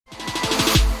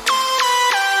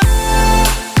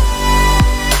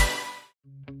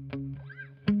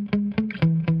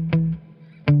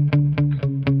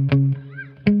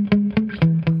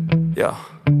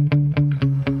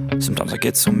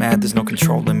get so mad, there's no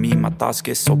controlling me. My thoughts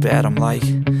get so bad, I'm like,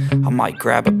 I might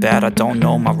grab a bat, I don't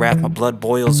know. My wrath, my blood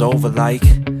boils over like,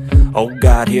 oh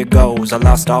God, here goes. I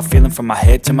lost all feeling from my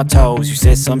head to my toes. You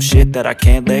said some shit that I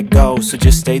can't let go, so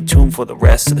just stay tuned for the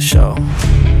rest of the show.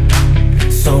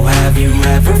 So have you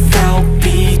ever felt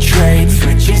betrayed?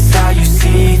 Switches how you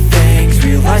see things,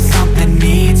 realize something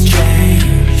needs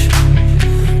change.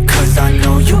 Cause I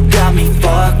know you got me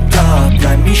fucked up,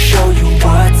 let me show you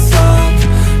what's up.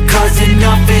 Cause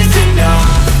enough is enough.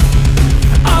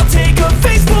 I'll take a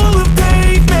face full of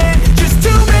pavement just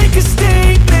to make a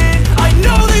statement. I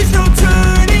know there's no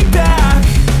turning back.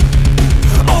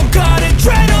 Oh God,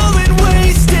 adrenaline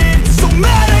wasted, so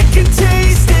mad I can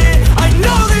taste it. I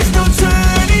know there's no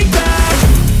turning back.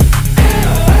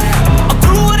 I'll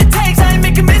do what it takes, I ain't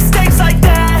making mistakes like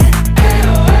that.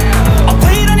 I'll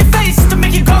play it on your face to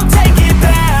make you go take it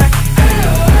back.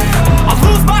 I'll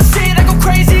lose my shit, I go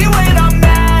crazy when I'm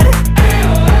mad.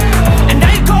 And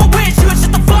now you go wish you would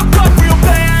shut the fuck up real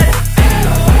bad.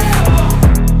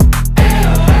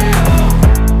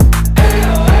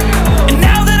 And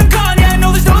now that I'm gone, yeah, I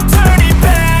know there's no turning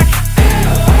back.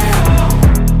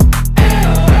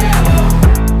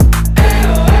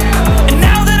 And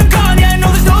now that I'm gone, yeah, I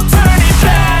know there's no turning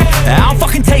back. I don't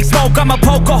fucking take smoke, I'ma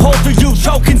poke a hole through you,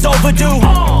 choking's overdue.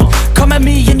 Come at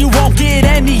me and you won't get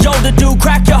any older, dude,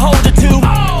 crack your holder too.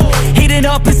 Heating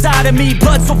up inside of me,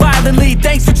 blood so violently,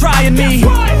 thanks for trying me.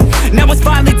 Now it's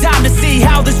finally time to see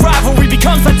how this rivalry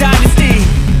becomes a dynasty.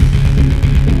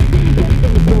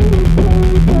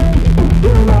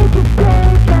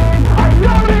 I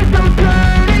know there's no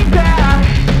turning back.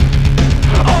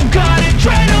 Oh God,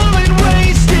 adrenaline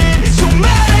wasted, so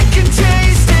mad I can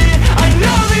taste it. I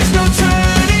know there's no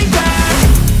turning back.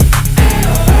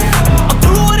 I'll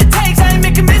do what it takes, I ain't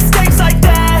making mistakes like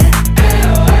that.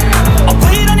 I'll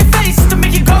play it on your face to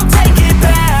make you go take it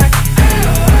back.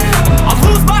 I'll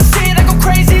lose my shit, I go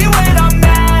crazy when I'm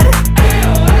mad.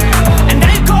 And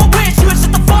now you go wish you would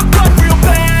shut the fuck up real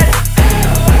bad.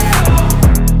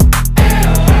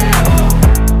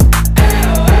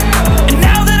 And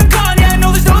now that I'm gone, yeah, I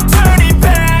know there's no turning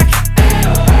back.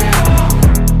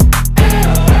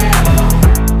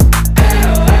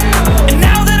 And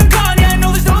now that I'm gone, yeah, I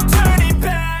know there's no turning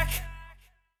back.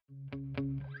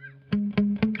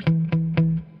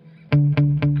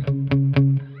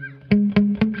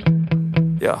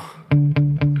 Yeah.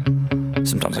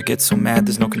 Sometimes I get so mad,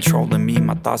 there's no controlling me.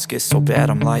 My thoughts get so bad,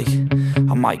 I'm like,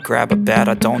 I might grab a bat,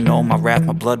 I don't know. My wrath,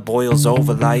 my blood boils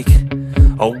over like,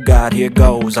 oh God, here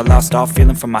goes. I lost all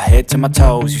feeling from my head to my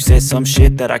toes. You said some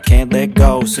shit that I can't let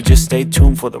go, so just stay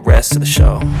tuned for the rest of the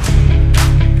show.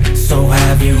 So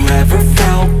have you ever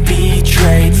felt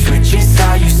betrayed? Switches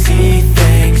how you see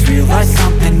things, realize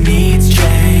something needs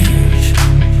change.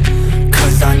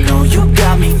 Cause I know you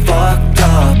got me fucked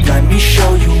up, let me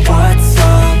show you what's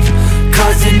up.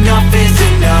 Cause enough is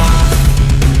enough.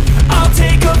 I'll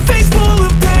take a face full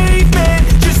of pavement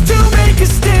just to make a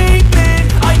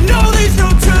statement. I know there's no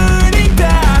turning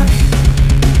back.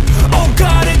 Oh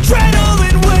God,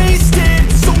 adrenaline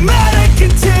wasted, so mad I can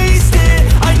taste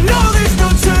it. I know there's no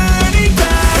turning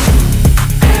back.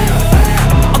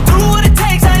 I'll do what it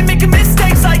takes, I ain't making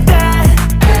mistakes like that.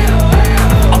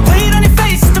 I'll play it on your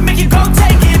face to make you go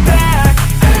take it back.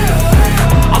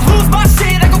 I'll lose my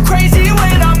shit, I go crazy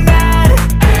when I'm mad.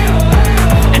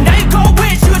 And now you go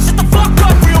wish you would shut the fuck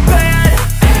up real bad.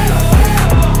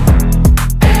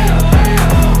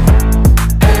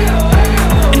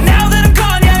 And now that I'm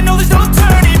gone, yeah, I know there's no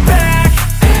turning back.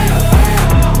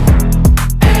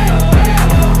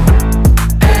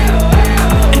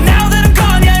 And now that I'm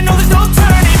gone, yeah, I know there's no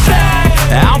turning back.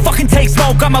 I don't fucking take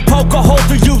smoke, I'ma poke a hole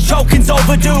through you, choking's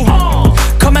overdue.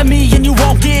 Come at me and you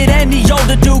won't get any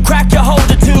older, dude, crack your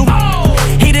holder too.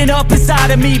 Heating up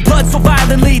inside of me, blood so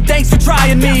violently, thanks for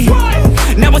trying me.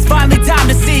 Now it's finally time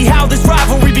to see how this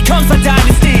rivalry becomes a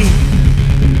dynasty.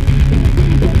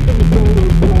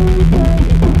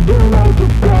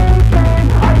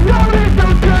 I know there's no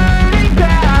turning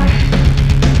back.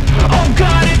 Oh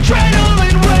God,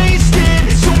 adrenaline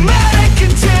wasted, so mad I can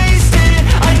taste it.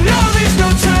 I know there's no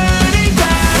turning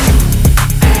back.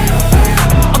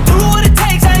 I'll do what it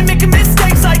takes, I ain't making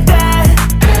mistakes like that.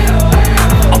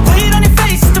 I'll play it on your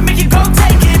face to make you go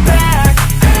take it back.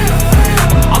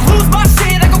 I'll lose my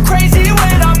shit, I go crazy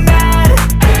when I'm mad.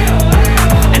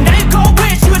 And now you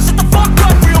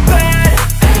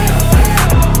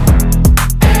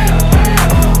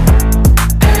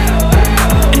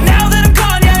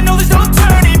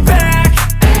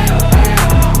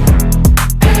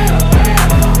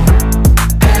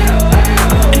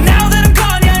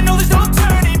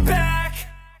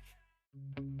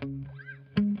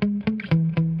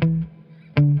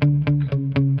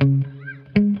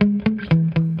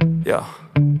Yeah.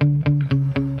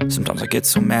 Sometimes I get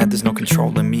so mad, there's no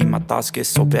controlling me. My thoughts get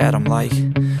so bad, I'm like,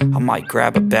 I might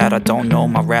grab a bat, I don't know.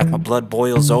 My wrath, my blood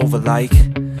boils over like,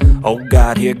 oh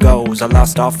God, here goes. I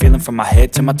lost all feeling from my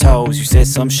head to my toes. You said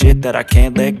some shit that I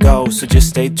can't let go, so just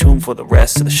stay tuned for the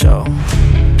rest of the show.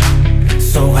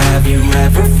 So have you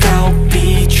ever felt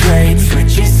betrayed?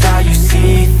 Switches how you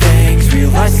see things,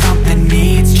 realize something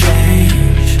needs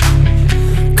change.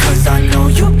 Cause I know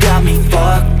you got me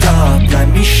fucked up, let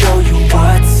me show you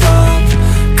what's up.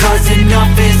 Cause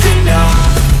enough is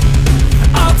enough.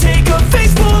 I'll take a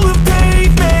face full of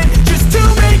pavement just to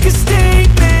make a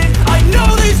statement. I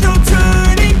know there's no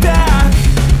turning back.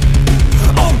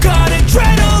 Oh God,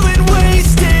 adrenaline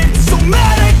wasted, so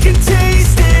mad I can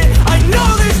taste it. I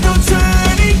know there's no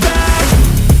turning back.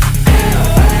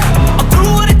 I'll do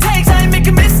what it takes, I ain't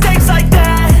making mistakes like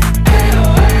that.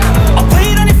 I'll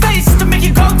play it on your face to make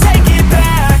you go take it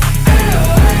back.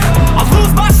 I'll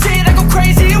lose my shit, I go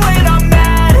crazy when I'm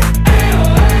mad.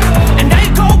 And now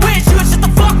you go wish you would shut the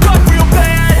fuck up real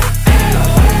bad.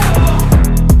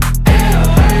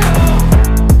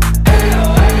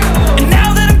 And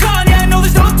now that I'm gone, yeah, I know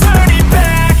there's no turning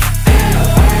back.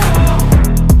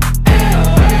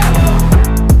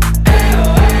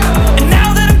 And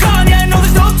now that I'm gone, yeah, I know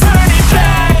there's no turning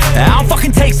back. I don't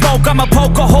fucking take smoke, I'ma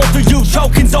poke a hole through you,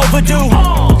 choking's overdue.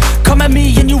 Come at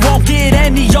me and you won't get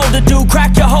any older, dude,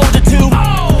 crack your holder too.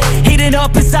 Heating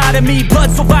up inside of me,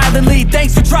 blood so violently,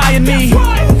 thanks for trying me.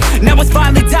 Now it's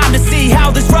finally time to see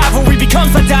how this rivalry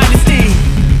becomes a dynasty.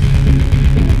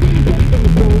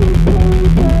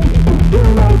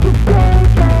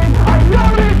 I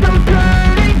know there's no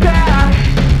turning back.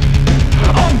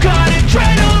 Oh God,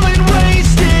 adrenaline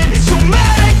wasted, so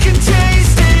mad I can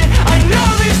taste it. I know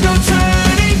there's no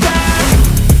turning back.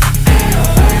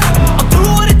 I'll do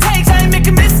what it takes, I ain't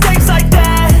making mistakes like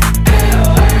that.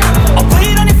 I'll play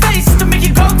it on your face to make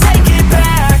you go take it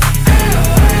back.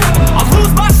 I'll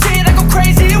lose my shit, I go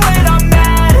crazy when I'm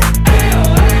mad.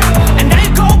 And now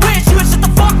you go wish you would shut the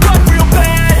fuck up real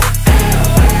bad.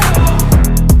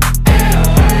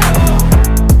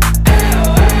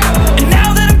 And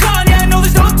now that I'm gone, yeah, I know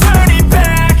there's no turning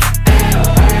back.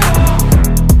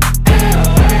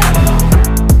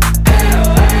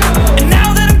 And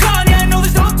now that I'm gone, yeah, I know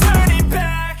there's no turning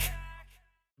back.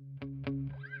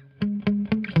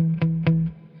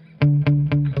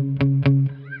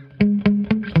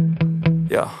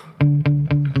 Yeah.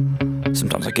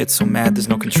 Sometimes I get so mad, there's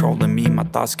no controlling me. My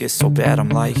thoughts get so bad, I'm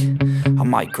like, I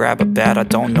might grab a bat, I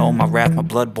don't know. My wrath, my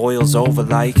blood boils over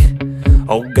like,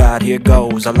 oh God, here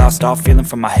goes. I lost all feeling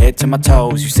from my head to my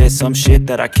toes. You said some shit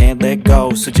that I can't let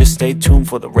go, so just stay tuned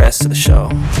for the rest of the show.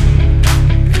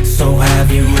 So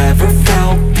have you ever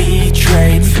felt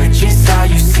betrayed? Switches how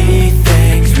you see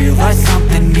things, realize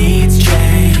something needs change.